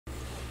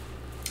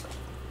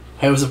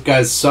Hey, what's up,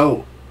 guys?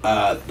 So,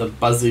 the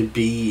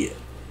Bumblebee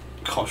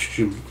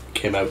costume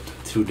came out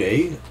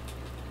today.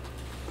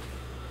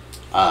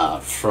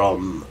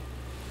 From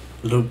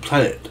Little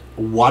Planet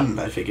 1,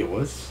 I think it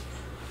was.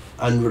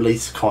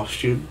 Unreleased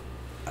costume.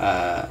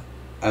 And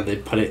they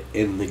put it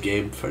in the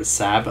game for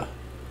Sab,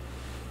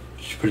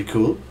 which is pretty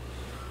cool.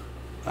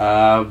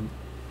 I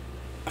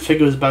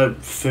think it was about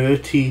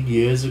 13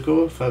 years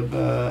ago, if I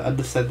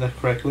understand that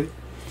correctly.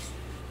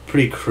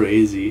 Pretty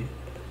crazy.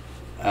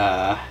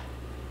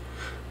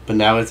 But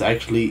now it's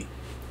actually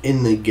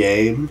in the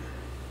game.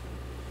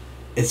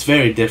 It's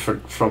very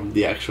different from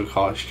the actual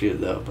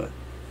costume though, but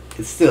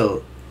it's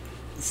still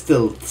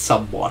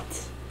somewhat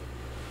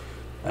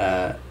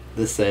the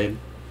same.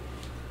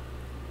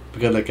 We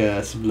got like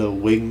some little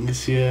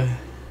wings here.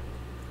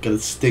 Got a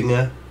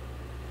stinger.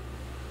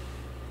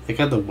 I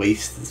got the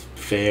waist is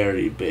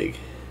very big.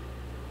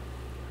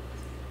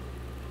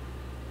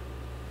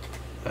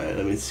 Alright,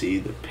 let me see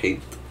the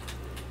paint.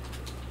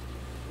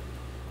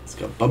 It's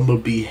got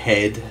Bumblebee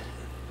head,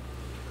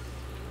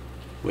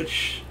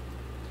 which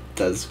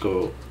does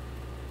go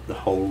the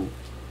whole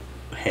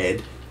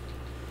head.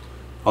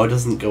 Oh, it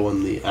doesn't go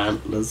on the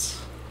antlers,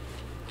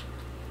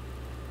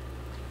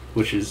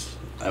 which is,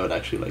 I would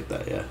actually like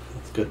that. Yeah,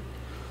 that's good.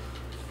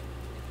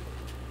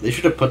 They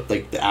should have put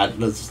like the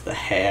antlers as the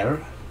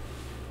hair,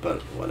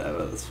 but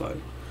whatever, that's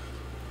fine.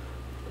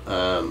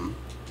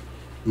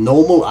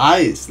 Normal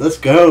eyes, let's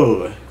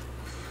go.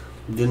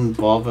 Didn't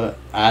bother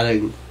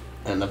adding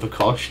another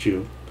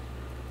costume.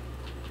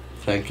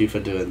 Thank you for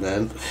doing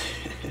that.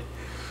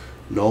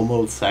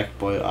 Normal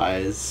Sackboy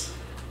eyes.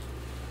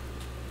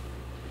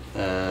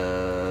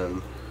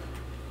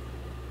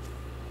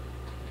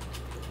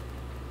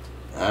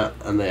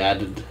 And they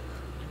added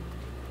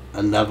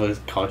another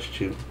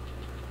costume,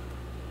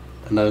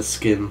 another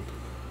skin.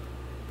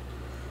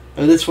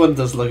 And this one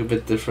does look a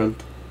bit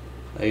different,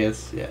 I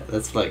guess. Yeah,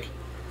 that's like,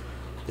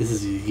 this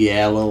is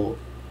yellow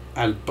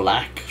and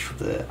black for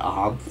the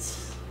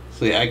arms.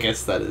 So yeah, I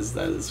guess that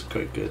is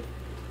quite good.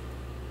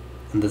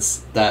 And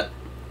that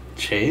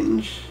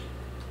change,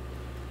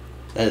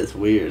 that is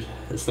weird.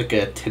 It's like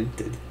a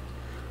tinted.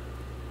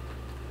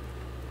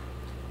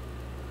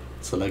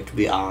 So like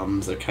the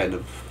arms are kind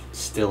of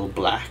still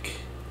black,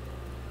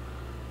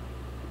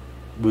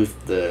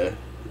 with the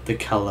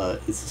color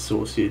is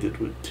associated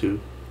with too.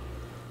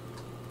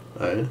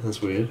 Alright,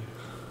 that's weird.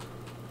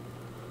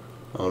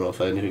 I don't know if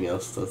anything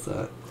else does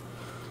that.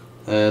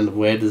 And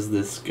where does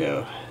this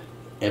go?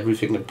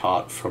 Everything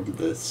apart from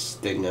the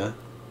stinger.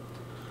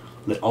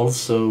 And it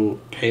also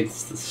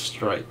paints the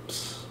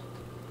stripes.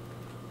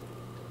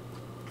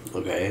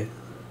 Okay.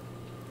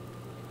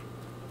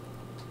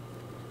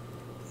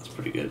 That's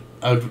pretty good.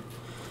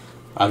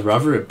 I'd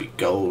rather it be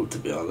gold, to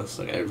be honest.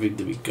 Like, everything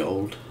to be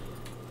gold.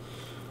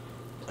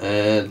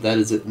 And that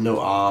is it.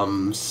 No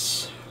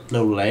arms.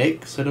 No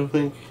legs, I don't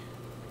think.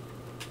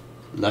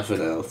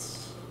 Nothing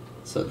else.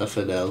 So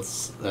nothing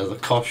else. There's a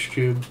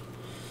costume.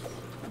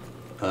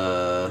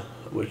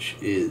 Which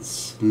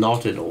is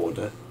not in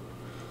order.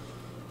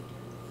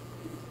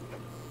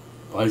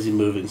 Why is he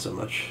moving so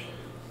much?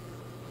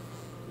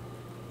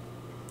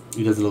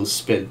 He does a little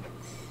spin.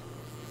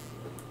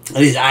 And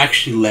he's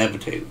actually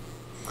levitating.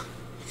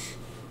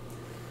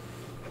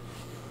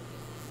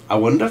 I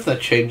wonder if that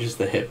changes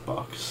the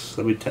hitbox.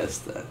 Let me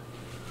test that.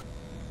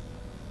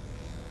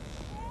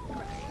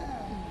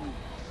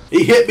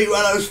 He hit me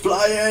when I was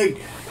flying!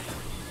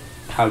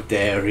 How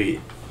dare he?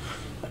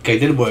 Okay, it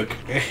didn't work.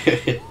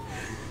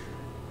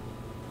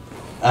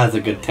 That's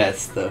a good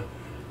test though.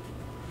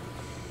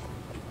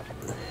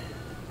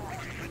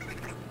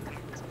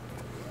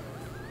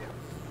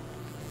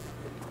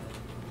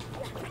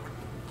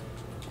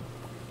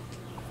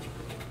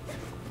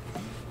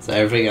 So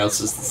everything else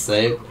is the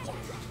same.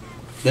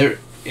 There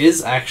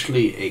is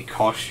actually a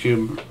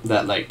costume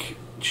that like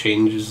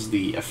changes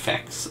the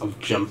effects of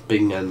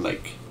jumping and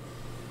like,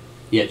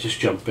 yeah, just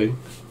jumping.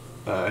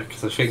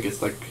 Because I think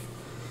it's like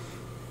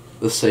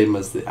the same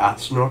as the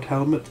astronaut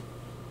helmet,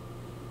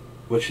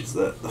 which is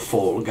the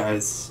Fall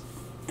Guys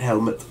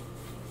helmet.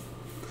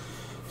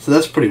 So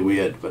that's pretty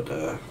weird, but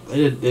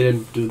they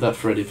didn't do that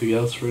for anything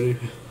else really.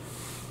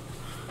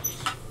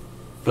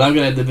 But I'm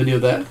gonna end the video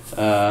there.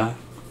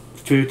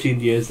 13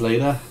 years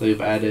later,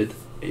 they've added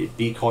a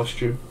bee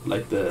costume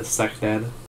like the Sackboy.